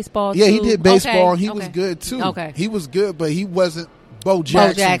he do baseball Yeah, too? he did baseball. He was good too. Okay. He was good, but he wasn't Bo Jackson.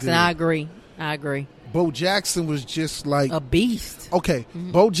 Bo Jackson, good. I agree. Bo Jackson was just like a beast. Okay,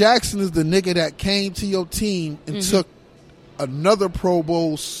 Bo Jackson is the nigga that came to your team and took another Pro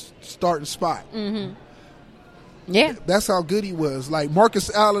Bowl starting spot. Yeah, that's how good he was. Like,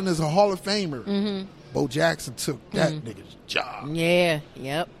 Marcus Allen is a Hall of Famer. Bo Jackson took that nigga's job. Yeah,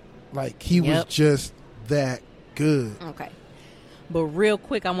 yep. Like, he was just that good. Okay, but real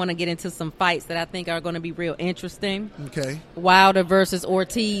quick, I want to get into some fights that I think are going to be real interesting. Okay, Wilder versus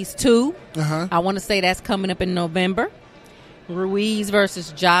Ortiz 2. I want to say that's coming up in November. Ruiz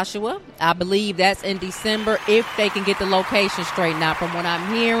versus Joshua. I believe that's in December if they can get the location straightened out. From what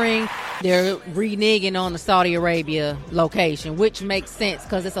I'm hearing, they're reneging on the Saudi Arabia location, which makes sense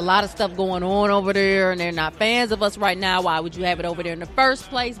because there's a lot of stuff going on over there, and they're not fans of us right now. Why would you have it over there in the first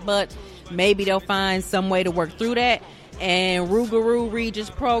place? But maybe they'll find some way to work through that. And Rougarou Regis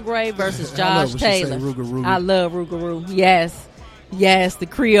Prograis versus Josh Taylor. I love Rougarou. Yes, the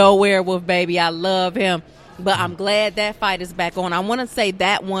Creole werewolf, baby. I love him. But I'm glad that fight is back on. I want to say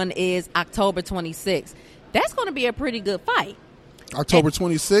that one is October 26th. That's going to be a pretty good fight. October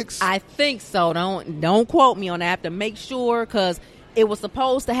 26th? I think so. Don't quote me on that. I have to make sure because it was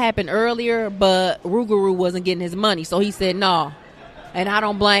supposed to happen earlier, but Rougarou wasn't getting his money. So he said no. And I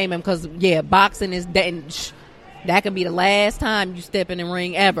don't blame him because, boxing is that could be the last time you step in the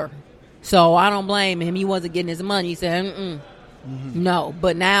ring ever. So I don't blame him. He wasn't getting his money. He said, no.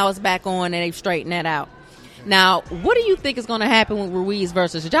 But now it's back on and they've straightened that out. Now, what do you think is going to happen with Ruiz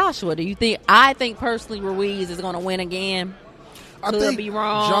versus Joshua? I think personally Ruiz is going to win again. I think be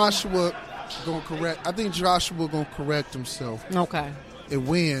wrong. Joshua going to correct. I think Joshua going to correct himself. Okay. And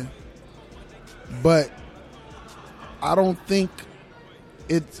win. But I don't think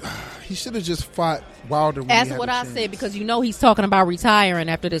he should have just fought Wilder when That's he had what a I chance. said because he's talking about retiring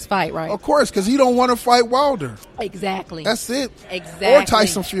after this fight, right? Of course, because he don't want to fight Wilder. Exactly. That's it. Exactly. Or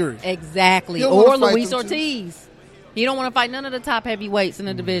Tyson Fury. Exactly. He don't Or wanna fight Luis them two. Ortiz. He don't want to fight none of the top heavyweights in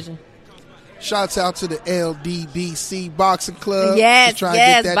the division. Shouts out to the LDBC Boxing Club. Yes, Just trying to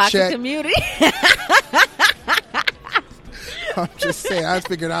get that boxing check. community. I'm just saying, I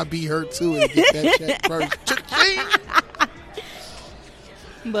figured I'd be her too and get that check first. Cha-ching!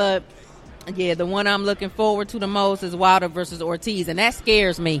 But, the one I'm looking forward to the most is Wilder versus Ortiz, and that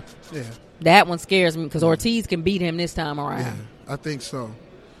scares me. Yeah. That one scares me because Ortiz can beat him this time around. Yeah, I think so.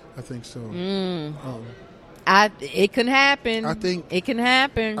 It can happen. I think it can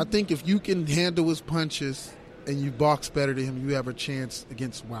happen. I think if you can handle his punches and you box better than him, you have a chance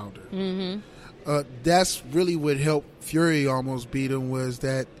against Wilder. Mm-hmm. That's really what helped Fury almost beat him was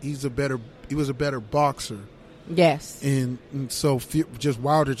that he was a better boxer. Yes. And so just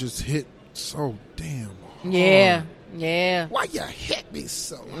Wilder just hit so damn hard. Yeah. Why you hit me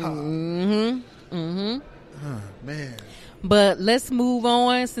so hard? Oh, man. But let's move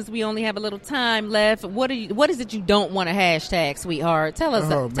on since we only have a little time left. What is it you don't want to hashtag, sweetheart? Tell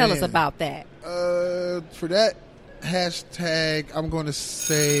us about that. For that hashtag, I'm going to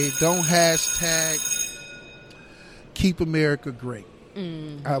say don't hashtag Keep America Great.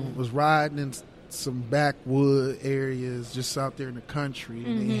 Mm-hmm. I was riding in some backwood areas just out there in the country,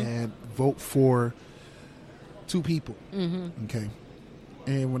 and they had vote for two people. Mm-hmm. Okay.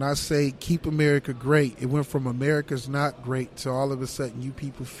 And when I say keep America great, it went from America's not great to all of a sudden you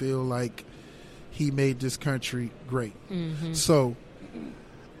people feel like he made this country great. Mm-hmm. So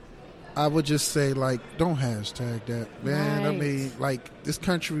I would just say, don't hashtag that, man. Right. I mean, this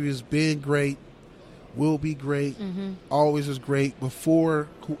country has been great, will be great, always was great before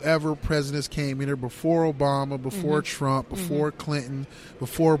whoever presidents came in here, before Obama, before Trump, before Clinton,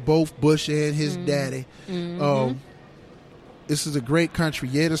 before both Bush and his daddy. This is a great country.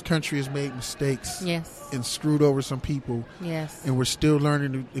 Yeah, this country has made mistakes and screwed over some people. Yes. And we're still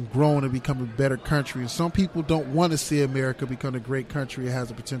learning and growing to become a better country. And some people don't want to see America become a great country it has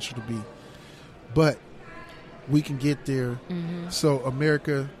the potential to be. But we can get there. So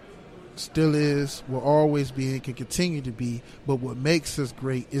America still is, will always be, and can continue to be. But what makes us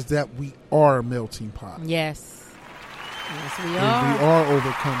great is that we are a melting pot. Yes. Yes, we are. And we are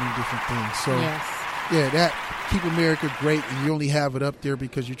overcoming different things. So, that keep America great, and you only have it up there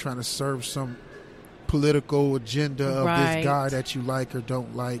because you're trying to serve some political agenda of this guy that you like or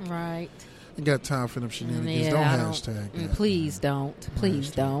don't like. Right. Ain't got time for them shenanigans. Don't hashtag that. Please don't.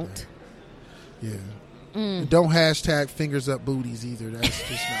 Please don't. That. Yeah. And don't hashtag fingers up booties either. That's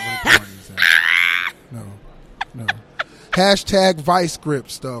just not what the party's at. No. Hashtag vice grip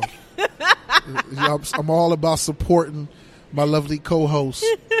stuff. I'm all about supporting my lovely co-host.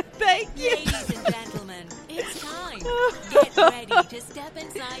 Thank you. Ladies and gentlemen, it's time. Get ready to step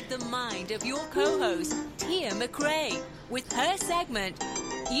inside the mind of your co-host, Tia McRae, with her segment,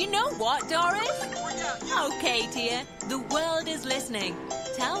 You Know What, Doris? Okay, Tia, the world is listening.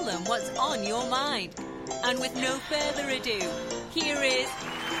 Tell them what's on your mind. And with no further ado, here is,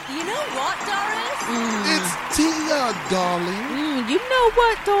 You Know What, Doris? It's Tia, darling. You know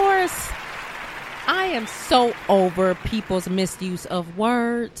what, Doris? I am so over people's misuse of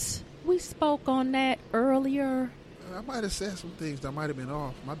words. We spoke on that earlier. I might have said some things that might have been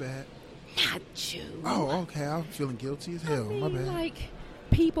off. My bad. Not you. Oh, okay. I'm feeling guilty as hell. My bad.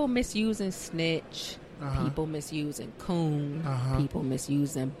 People misusing snitch. People misusing coon. People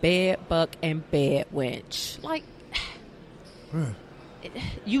misusing bed buck and bed wench.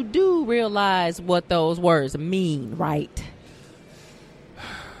 You do realize what those words mean, right?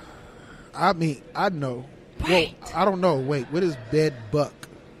 I mean, I know. Right. Well, I don't know. Wait, what is bed buck?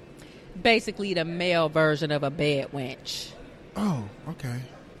 Basically the male version of a bed wench. Oh, okay.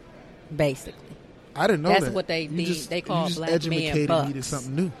 Basically. I didn't know That's that. what they You did. just- They you call just black men educated bucks. me to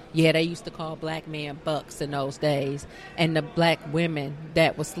something new. Yeah, they used to call black men bucks in those days. And the black women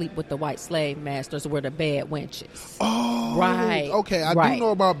that would sleep with the white slave masters were the bad wenches. Oh, Right. Okay, I Right. do know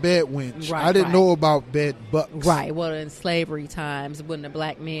about bed wench. Right, I didn't right. know about bed bucks. Right. Well, in slavery times, when the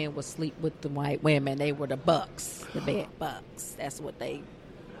black men would sleep with the white women, they were the bucks, the bad bucks. That's what they.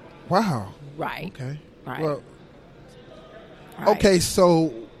 Wow. Right. Okay. Right. Well, Right. okay.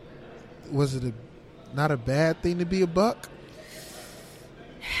 So, was it not a bad thing to be a buck?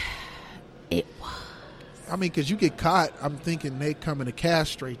 It was. I mean, because you get caught, I'm thinking they coming to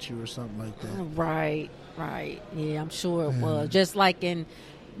castrate you or something like that. Right. Right. Yeah, I'm sure it was. Just like in,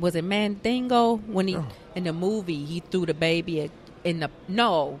 was it Mandingo when he in the movie he threw the baby in the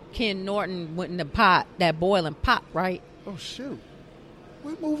Ken Norton went in the pot, that boiling pot, right? Oh shoot!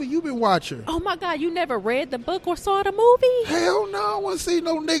 What movie you been watching? Oh my God, you never read the book or saw the movie? Hell no! I want to see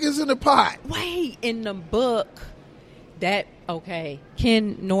no niggas in the pot. Wait, in the book,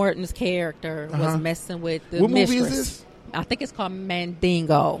 Ken Norton's character was messing with the What mistress. movie is this? I think it's called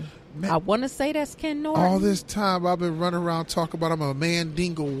Mandingo. I want to say that's Ken Norton. All this time I've been running around talking about I'm a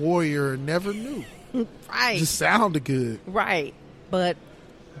Mandingo warrior and never knew. right, Just sounded good. right. But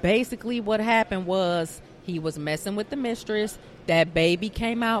basically, what happened was he was messing with the mistress. That baby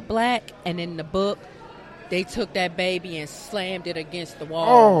came out black, and in the book, they took that baby and slammed it against the wall.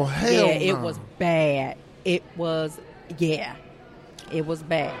 Oh, hell yeah, it no. was bad. It was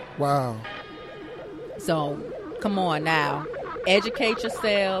bad. Wow. So, come on now. Educate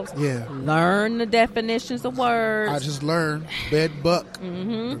yourselves. Yeah. Learn the definitions of words. I just learned bed buck. I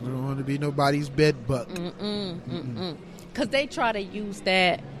don't want to be nobody's bed buck. Because they try to use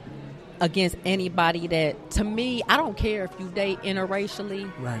that against anybody that, to me, I don't care if you date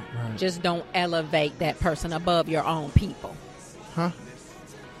interracially. Right. Just don't elevate that person above your own people. Huh?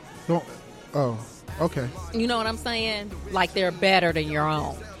 Don't. Oh. Okay. You know what I'm saying? Like they're better than your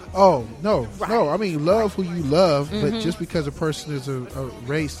own. Oh no, Right. no. I mean, love who you love, but just because a person is a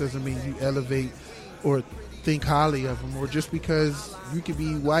race doesn't mean you elevate or think highly of them. Or just because you could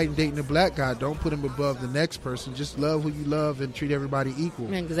be white and dating a black guy, don't put him above the next person. Just love who you love and treat everybody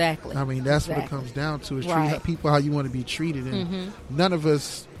equal. Exactly. I mean, that's what it Exactly. comes down to: is Right. treat people how you want to be treated, and none of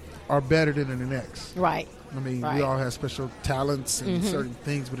us are better than the next. Right. I mean, Right. we all have special talents and certain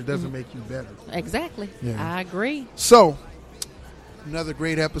things, but it doesn't make you better. Exactly. Yeah. I agree. So, another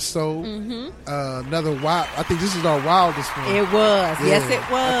great episode. Another wild. I think this is our wildest one. It was. Yeah. Yes, it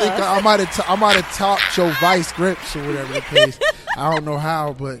was. I think I might have talked your vice grips or whatever the case. I don't know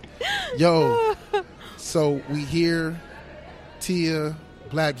how, but yo. So we hear Tia,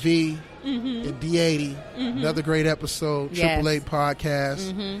 Black V, and D80. Another great episode. Yes. Triple A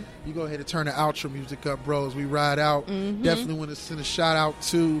podcast. You go ahead and turn the outro music up, bro. As we ride out. Definitely want to send a shout out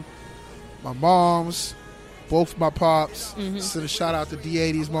to my moms. Both my pops. Send a shout out to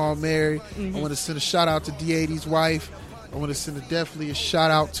D80's mom, Mary. I want to send a shout out to D80's wife. I want to send definitely a shout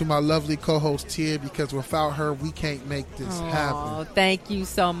out to my lovely co-host Tia, because without her, we can't make this happen. Oh, thank you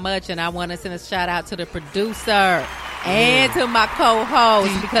so much. And I want to send a shout out to the producer and to my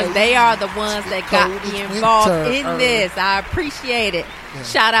co-hosts, because they are the ones that got me involved in this. I appreciate it. Yeah.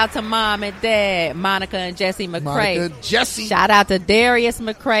 Shout out to Mom and Dad, Monica and Jesse McCrae. Monica, Jesse. Shout out to Darius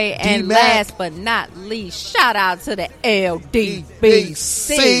McCrae. And D-Mac. last but not least, shout out to the LDBC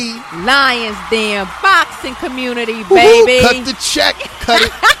DBC. Lions Den boxing community, Woo-hoo, baby. cut the check. Cut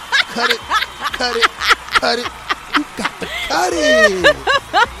it. Cut it. Cut it. Cut it. You got to cut it.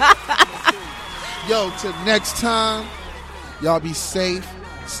 Yo, till next time, y'all be safe.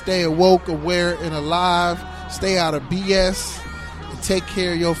 Stay awoke, aware, and alive. Stay out of BS. And take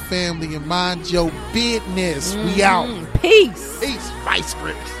care of your family and mind your business. We out. Peace. Peace. Vice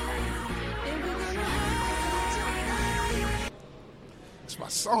grips. It's my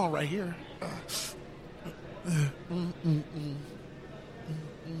song right here.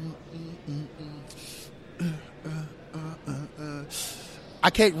 I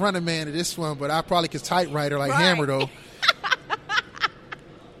can't run a man to this one, but I probably could typewriter like Right. Hammer though.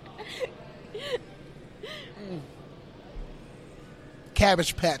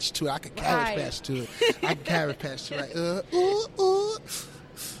 Cabbage Patch to it. I could Cabbage Right. Patch to it. I can Cabbage Patch to it. Like, ooh, ooh,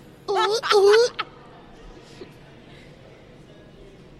 ooh, ooh.